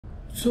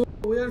So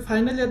we are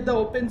finally at the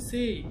open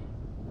sea.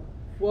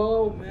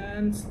 Wow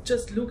man,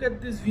 just look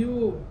at this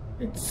view.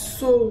 It's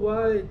so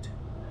wide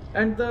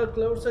and the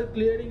clouds are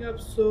clearing up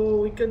so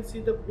we can see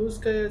the blue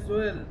sky as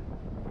well.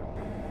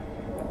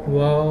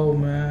 Wow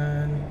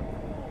man.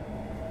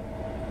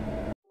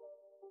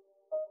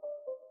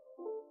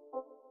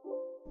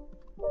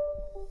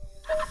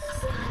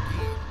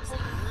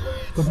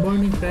 Good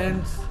morning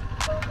friends.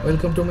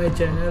 Welcome to my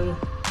channel.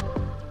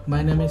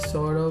 My name is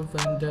Sado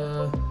and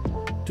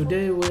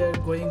today we are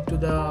going to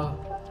the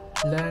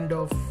land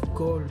of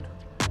gold,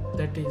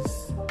 that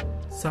is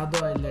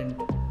Sado Island.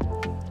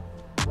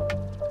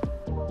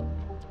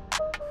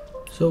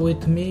 So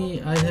with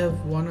me I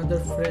have one other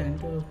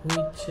friend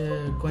which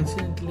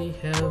coincidentally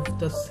have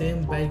the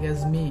same bike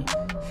as me.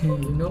 You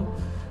know,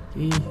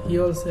 he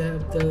also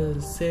have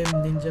the same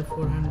Ninja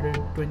 400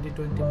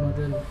 2020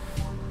 model.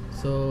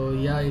 So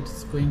yeah,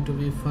 it's going to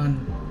be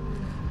fun.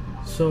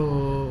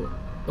 So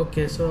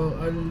okay, so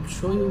I'll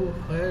show you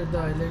where the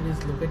island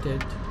is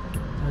located.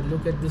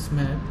 Look at this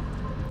map.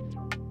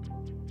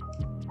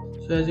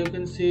 So as you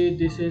can see,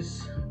 this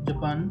is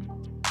Japan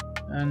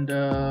and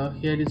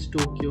here is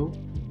Tokyo.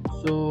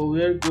 So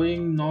we are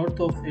going north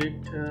of it,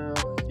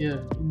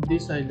 here in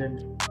this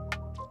island.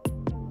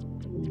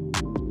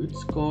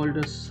 It's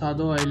called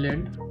Sado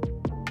Island.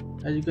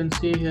 As you can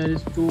see, here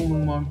is two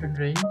mountain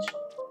range,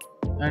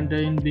 and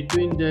in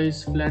between there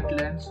is flat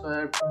lands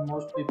where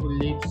most people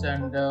lives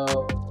and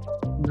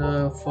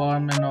the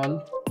farm and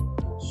all.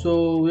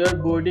 So we are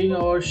boarding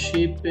our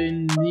ship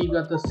in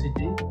Niigata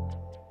city.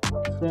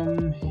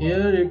 From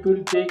here it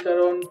will take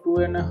around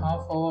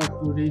 2.5 hours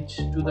to reach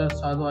to the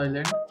Sado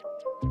Island,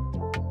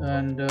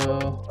 and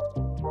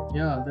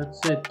yeah,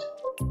 that's it.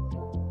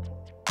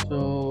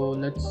 So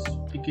let's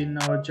begin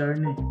our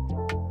journey.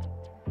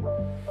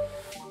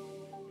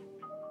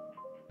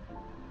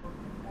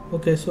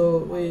 Okay, so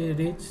we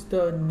reached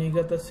the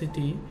Niigata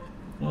city.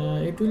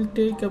 It will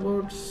take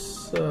about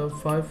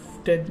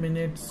 5-10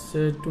 minutes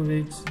to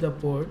reach the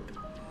port.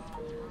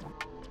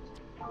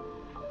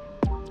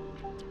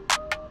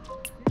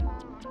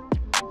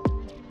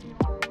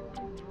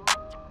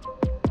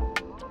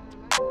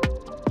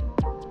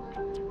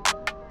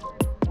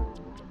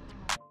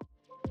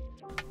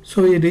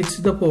 So we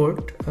reached the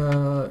port.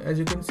 As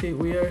you can see,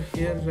 we are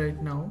here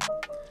right now.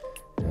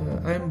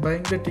 I am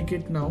buying the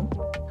ticket now.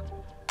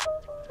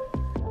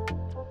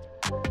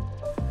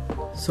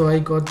 So I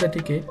got the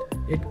ticket.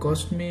 It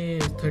cost me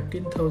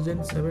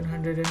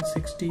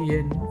 13,760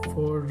 yen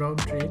for round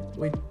trip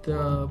with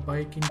the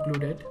bike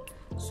included.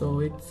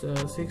 So it's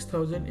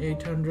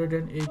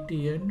 6,880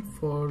 yen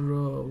for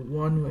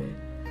one way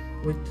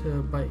with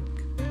bike.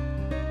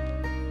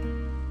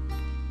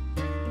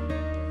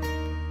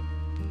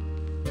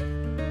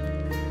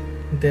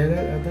 There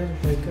are other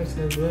bikers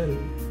as well.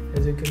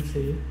 As you can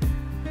see,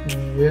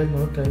 we are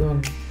not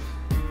alone.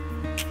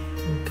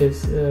 Okay,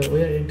 so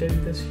we are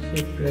entering the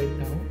ship right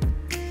now.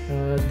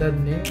 The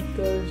name of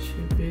the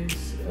ship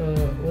is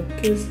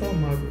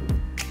Okesamaru.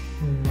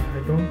 I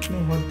don't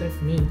know what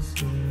that means.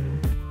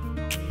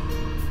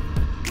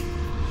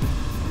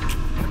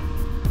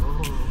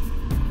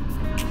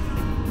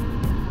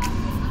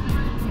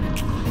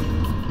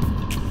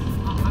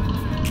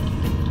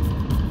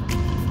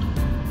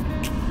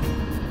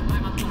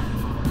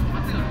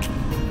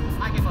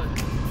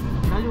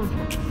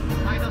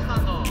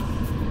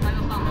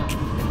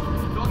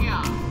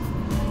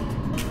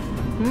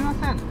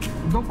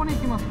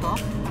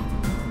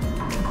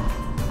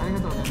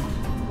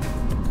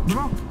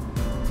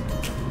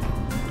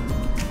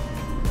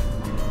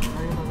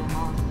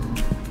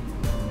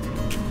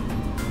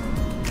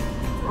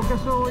 Okay,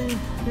 so we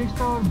fixed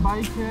our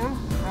bike here,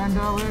 and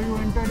where you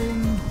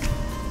entering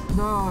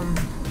the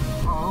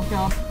okay,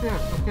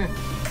 upstairs. Okay.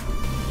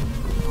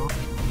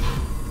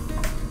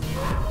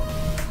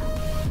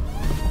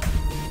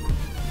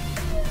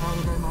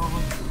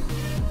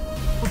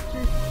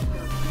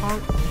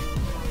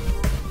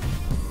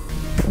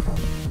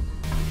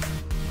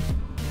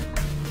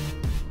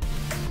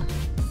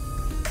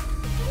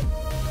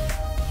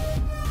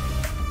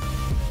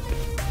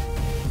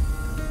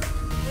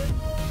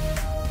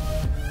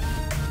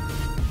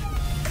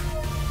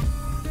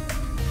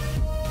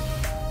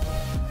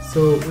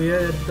 So we are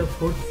at the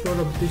 4th floor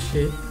of the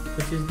ship,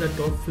 which is the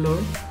top floor,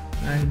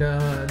 and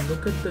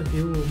look at the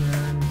view,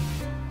 man.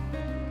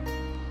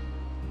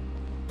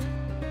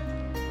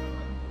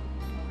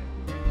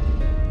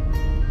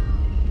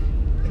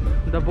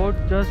 The boat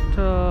just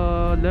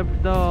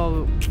left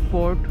the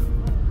port,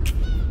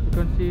 you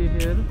can see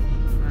here,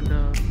 and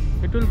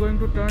it will going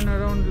to turn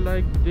around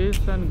like this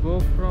and go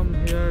from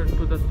here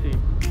to the sea.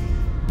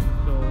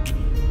 So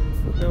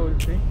we'll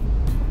see.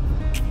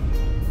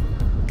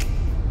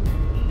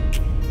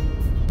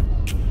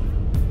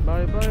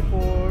 Bye bye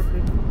port.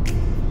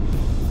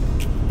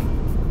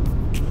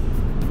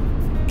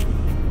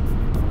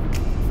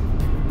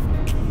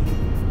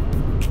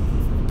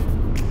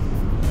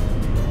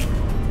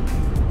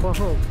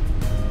 Whoa.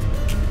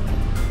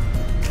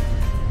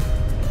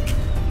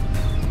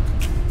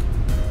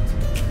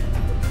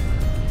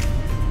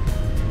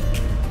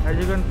 As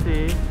you can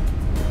see,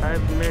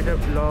 I've made a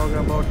vlog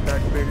about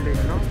that building,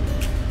 no?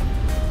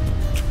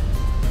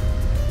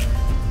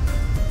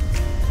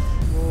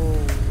 Whoa,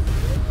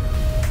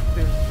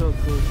 feels so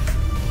good.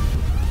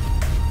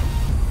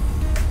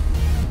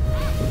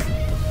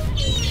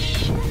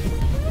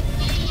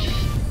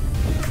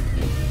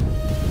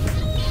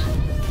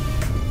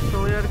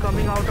 So we are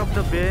coming out of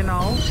the bay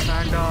now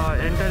and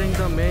entering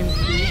the main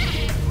sea.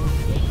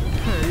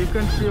 You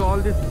can see all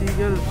these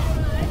seagulls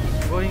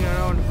going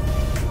around.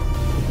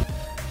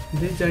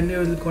 This journey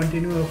will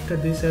continue after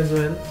this as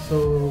well,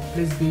 so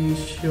please be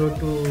sure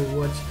to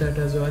watch that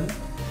as well.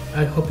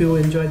 I hope you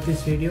enjoyed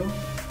this video.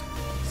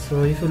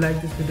 So if you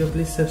like this video,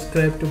 please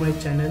subscribe to my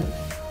channel.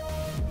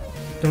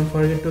 Don't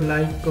forget to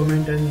like,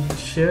 comment and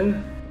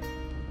share.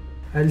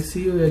 I'll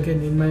see you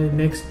again in my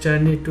next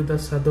journey to the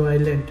Sado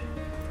Island.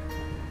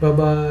 Bye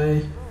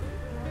bye.